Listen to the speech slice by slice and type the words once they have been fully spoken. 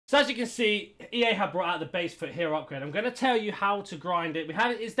So as you can see, EA have brought out the base foot hero upgrade. I'm going to tell you how to grind it.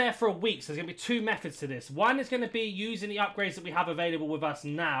 It's there for a week, so there's going to be two methods to this. One is going to be using the upgrades that we have available with us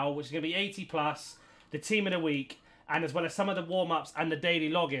now, which is going to be 80 plus, the team of the week, and as well as some of the warm-ups and the daily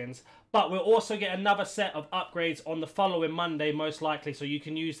logins. But we'll also get another set of upgrades on the following Monday, most likely, so you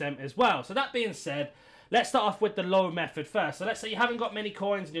can use them as well. So that being said, let's start off with the low method first. So let's say you haven't got many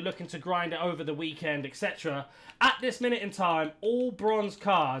coins and you're looking to grind it over the weekend, etc. At this minute in time, all bronze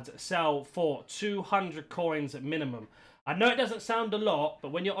cards sell for 200 coins at minimum. I know it doesn't sound a lot,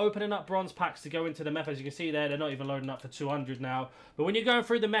 but when you're opening up bronze packs to go into the method, as you can see there, they're not even loading up for 200 now. But when you're going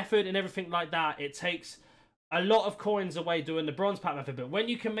through the method and everything like that, it takes a lot of coins away doing the bronze pack method. But when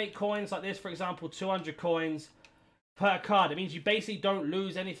you can make coins like this, for example, 200 coins per card, it means you basically don't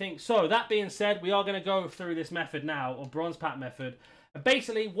lose anything. So that being said, we are going to go through this method now, or bronze pack method. And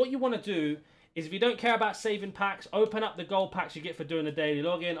basically what you want to do is, if you don't care about saving packs, open up the gold packs you get for doing the daily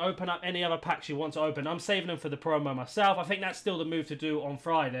login, open up any other packs you want to open. I'm saving them for the promo myself. I think that's still the move to do on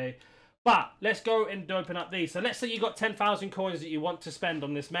Friday. But let's go and open up these. So let's say you got 10,000 coins that you want to spend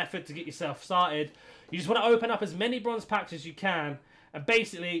on this method to get yourself started. You just want to open up as many bronze packs as you can and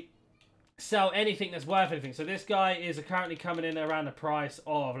basically sell anything that's worth anything. So this guy is currently coming in around the price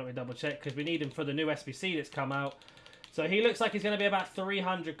of, let me double check, because we need him for the new SBC that's come out. So he looks like he's going to be about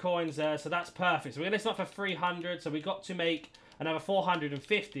 300 coins there, so that's perfect. So we're going to list off for 300, so we got to make another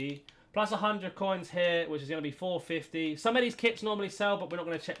 450, plus 100 coins here, which is going to be 450. Some of these kits normally sell, but we're not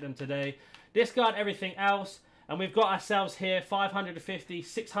going to check them today. Discard everything else, and we've got ourselves here 550,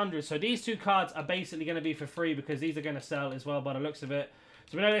 600. So these two cards are basically going to be for free because these are going to sell as well by the looks of it.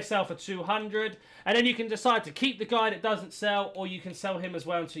 So we know they sell for 200, and then you can decide to keep the guy that doesn't sell, or you can sell him as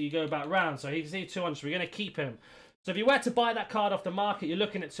well until you go back round. So he can see 200, so we're going to keep him. So if you were to buy that card off the market, you're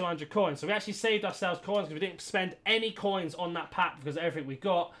looking at 200 coins. So we actually saved ourselves coins because we didn't spend any coins on that pack because of everything we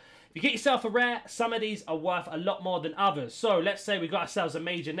got. If you get yourself a rare, some of these are worth a lot more than others. So let's say we got ourselves a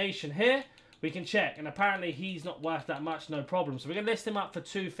major nation here. We can check, and apparently he's not worth that much, no problem. So we're going to list him up for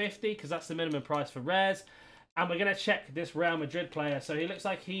 250 because that's the minimum price for rares. And we're going to check this Real Madrid player. So he looks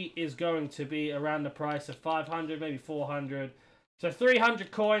like he is going to be around the price of 500, maybe 400. So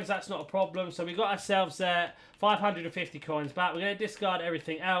 300 coins, that's not a problem. So we got ourselves there 550 coins back. We're going to discard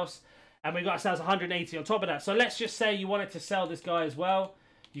everything else. And we got ourselves 180 on top of that. So let's just say you wanted to sell this guy as well.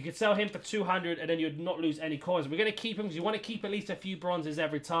 You could sell him for 200 and then you'd not lose any coins. We're going to keep him because you want to keep at least a few bronzes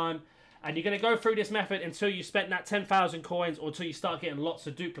every time. And you're going to go through this method until you spend that 10,000 coins or until you start getting lots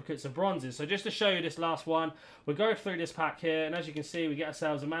of duplicates of bronzes. So just to show you this last one, we'll go through this pack here. And as you can see, we get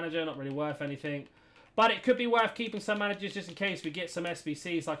ourselves a manager, not really worth anything. But it could be worth keeping some managers just in case we get some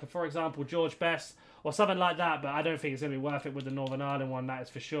SBCs, like, for example, George Best or something like that. But I don't think it's going to be worth it with the Northern Ireland one, that is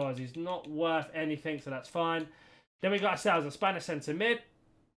for sure, as he's not worth anything, so that's fine. Then we got ourselves a Spanish centre mid,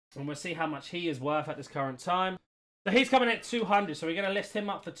 and we'll see how much he is worth at this current time. So he's coming at 200, so we're going to list him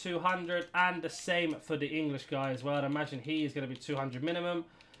up for 200, and the same for the English guy as well. I'd imagine he is going to be 200 minimum.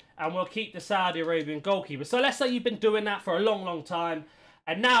 And we'll keep the Saudi Arabian goalkeeper. So let's say you've been doing that for a long, long time.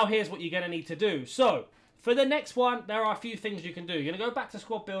 And now here's what you're going to need to do. So for the next one, there are a few things you can do. You're going to go back to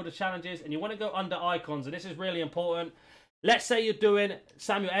squad builder challenges and you want to go under icons. And this is really important. Let's say you're doing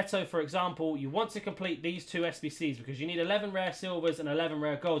Samuel Eto'o, for example. You want to complete these two SBCs because you need 11 rare silvers and 11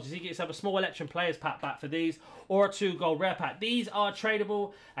 rare golds. You can get yourself a small Electrum Players pack back for these, or a 2 gold rare pack. These are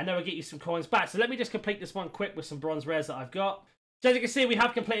tradable and they will get you some coins back. So let me just complete this one quick with some bronze rares that I've got. So as you can see, we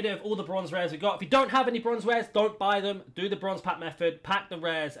have completed it with all the bronze rares we got. If you don't have any bronze rares, don't buy them. Do the bronze pack method, pack the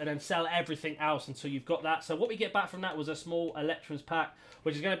rares, and then sell everything else until you've got that. So what we get back from that was a small Electrums pack,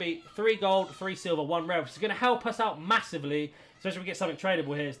 which is going to be 3 gold, 3 silver, 1 rare, which is going to help us out massively, especially if we get something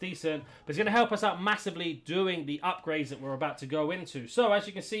tradable here. It's decent, but it's going to help us out massively doing the upgrades that we're about to go into. So as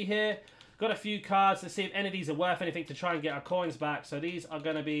you can see here, got a few cards. Let's see if any of these are worth anything to try and get our coins back. So these are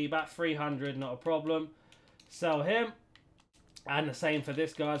going to be about 300, not a problem. Sell him. And the same for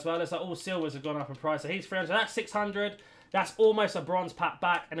this guy as well. It's like all silvers have gone up in price. So he's 300. So that's 600. That's almost a bronze pack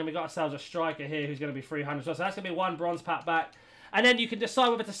back. And then we got ourselves a striker here who's going to be 300. So that's going to be 1 bronze pack back. And then you can decide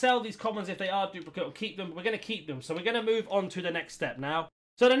whether to sell these commons if they are duplicate or keep them. We're going to keep them. So we're going to move on to the next step now.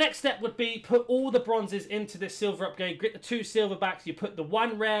 So the next step would be put all the bronzes into this silver upgrade. Get the 2 silver backs. You put the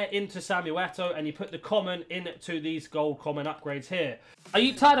 1 rare into Samuel Eto'o and you put the common into these gold common upgrades here. Are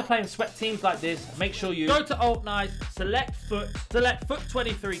you tired of playing sweat teams like this? Make sure you go to Alt Nice, select foot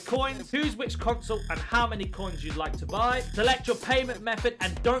 23 coins, choose which console and how many coins you'd like to buy, select your payment method,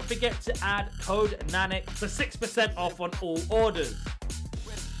 and don't forget to add code NaNNiK for 6% off on all orders.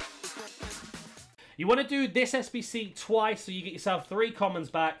 You want to do this SBC twice so you get yourself 3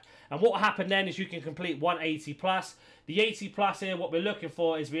 commons back, And what will happen then is you can complete 180 plus. The 80 plus here, what we're looking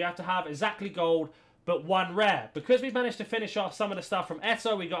for is we have to have exactly gold, but 1 rare. Because we've managed to finish off some of the stuff from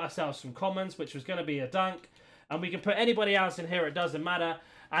Eto, we got ourselves some commons, which was going to be a dunk. And we can put anybody else in here, it doesn't matter.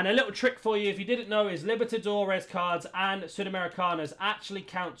 And a little trick for you, if you didn't know, is Libertadores cards and Sudamericanas actually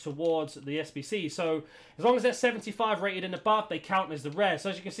count towards the SBC. So as long as they're 75 rated and above, they count as the rare. So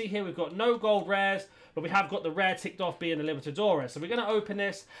as you can see here, we've got no gold rares, but we have got the rare ticked off being the Libertadores. So we're going to open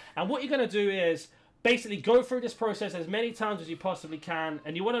this, and what you're going to do is basically go through this process as many times as you possibly can,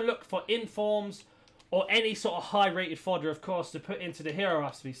 and you want to look for informs or any sort of high rated fodder, of course, to put into the Hero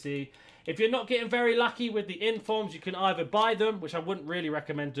SBC. If you're not getting very lucky with the informs, you can either buy them, which I wouldn't really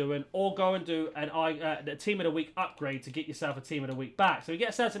recommend doing, or go and do a Team of the Week upgrade to get yourself a Team of the Week back. So we get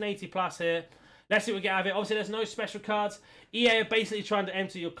ourselves an 80 plus here. Let's see what we get out of it. Obviously, there's no special cards. EA are basically trying to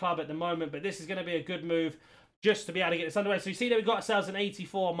empty your club at the moment, but this is going to be a good move just to be able to get this underway. So you see that we've got ourselves an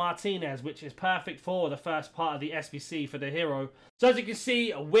 84 Martinez, which is perfect for the first part of the SBC for the Hero. So as you can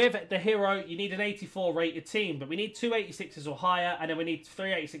see, with the Hero, you need an 84 rated team, but we need 2 86s or higher, and then we need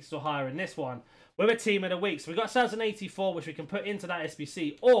 3 86s or higher in this one. We're a Team of the Week. So we've got ourselves an 84, which we can put into that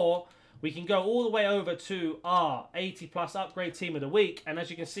SBC, or we can go all the way over to our 80 plus upgrade Team of the Week. And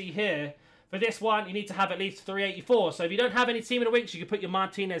as you can see here, for this one, you need to have at least 384. So if you don't have any Team of the Weeks, you can put your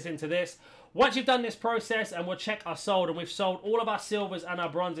Martinez into this. Once you've done this process, and we'll check our sold, and we've sold all of our silvers and our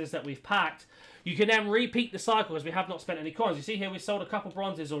bronzes that we've packed, you can then repeat the cycle because we have not spent any coins. You see here, we sold a couple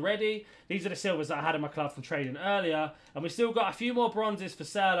bronzes already. These are the silvers that I had in my club from trading earlier. And we've still got a few more bronzes for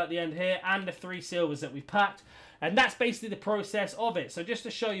sale at the end here, and the 3 silvers that we've packed. And that's basically the process of it. So just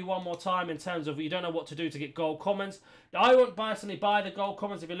to show you one more time in terms of you don't know what to do to get gold commons. I won't personally buy the gold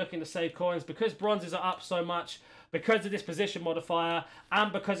commons if you're looking to save coins, because bronzes are up so much, because of this position modifier,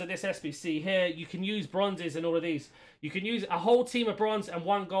 and because of this SBC here. You can use bronzes in all of these. You can use a whole team of bronze and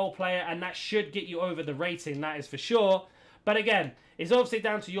 1 gold player, and that should get you over the rating, that is for sure. But again, it's obviously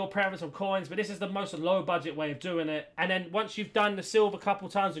down to your preference on coins, but this is the most low budget way of doing it. And then once you've done the silver a couple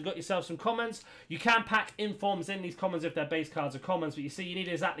times and got yourself some commons, you can pack informs in these commons if their base cards are commons. But you see, you need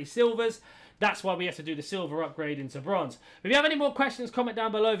exactly silvers. That's why we have to do the silver upgrade into bronze. If you have any more questions, comment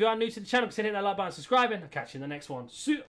down below. If you are new to the channel, consider hitting that like button and subscribing. I'll catch you in the next one. See ya.